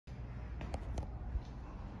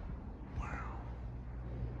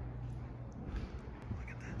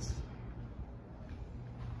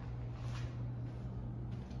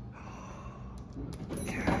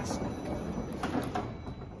Yes.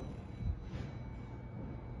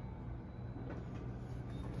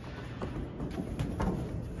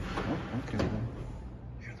 Oh, okay then.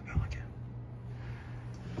 Hear the bell again.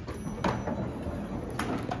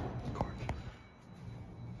 Gorgeous.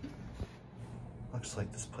 Looks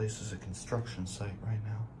like this place is a construction site right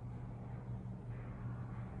now.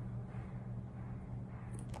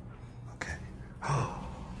 Okay. Oh,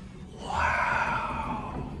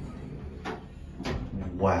 wow.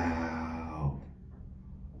 Wow.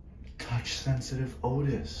 Touch sensitive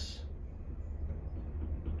Otis.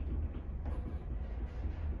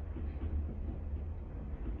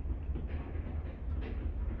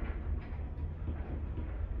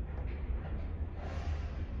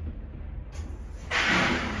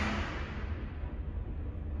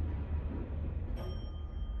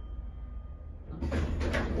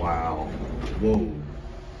 Wow. Whoa.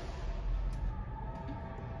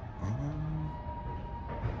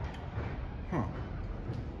 Huh.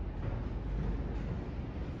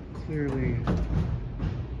 Clearly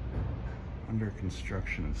under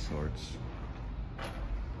construction of sorts.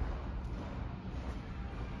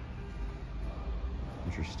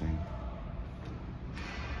 Interesting.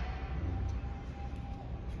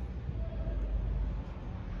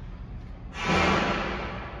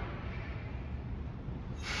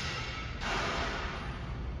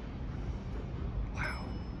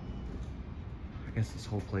 I guess this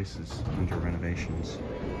whole place is under renovations.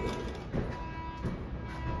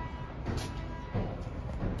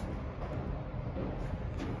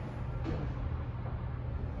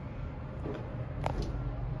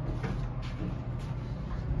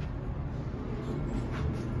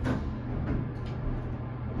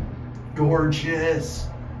 Gorgeous!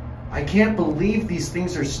 I can't believe these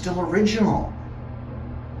things are still original.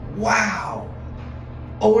 Wow!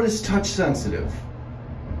 Otis touch sensitive.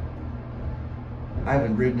 I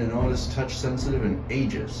haven't ridden an Otis touch sensitive in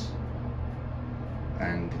ages.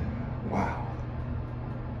 And wow.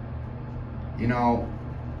 You know,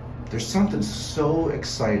 there's something so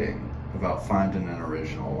exciting about finding an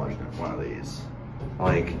original one of these.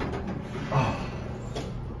 Like, oh,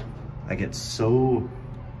 I get so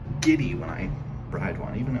giddy when I ride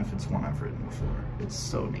one, even if it's one I've ridden before. It's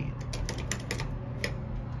so neat.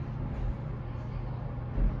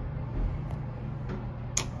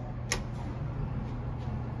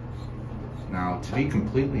 Now, to be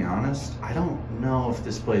completely honest, I don't know if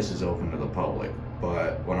this place is open to the public,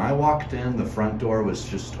 but when I walked in, the front door was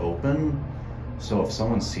just open. So if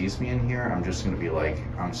someone sees me in here, I'm just gonna be like,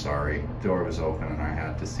 I'm sorry, the door was open and I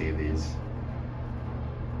had to see these.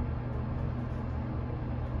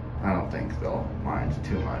 I don't think they'll mind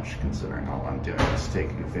too much, considering all I'm doing is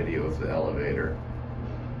taking a video of the elevator.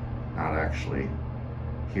 Not actually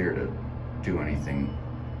here to do anything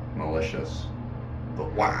malicious.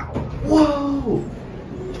 But wow, whoa!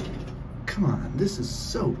 Come on, this is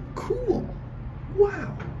so cool.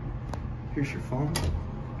 Wow. Here's your phone.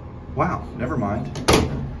 Wow, never mind.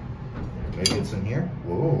 Maybe it's in here?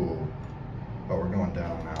 Whoa. Oh, we're going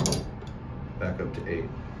down now. Back up to 8.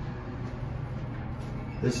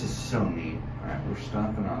 This is so neat. All right, we're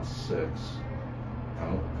stopping on 6.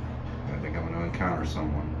 Oh, I think I'm gonna encounter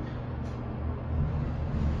someone.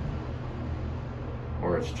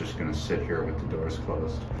 Or it's just gonna sit here with the doors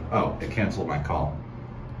closed. Oh, it canceled my call.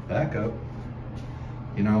 Back up.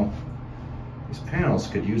 You know, these panels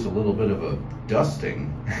could use a little bit of a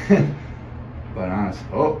dusting. But honestly,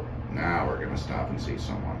 oh, now we're gonna stop and see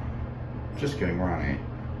someone. Just kidding, we're on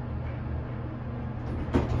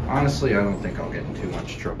 8. Honestly, I don't think I'll get in too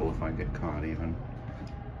much trouble if I get caught even.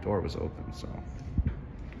 Door was open, so.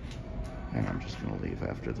 And I'm just gonna leave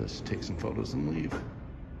after this, take some photos and leave.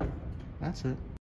 That's it.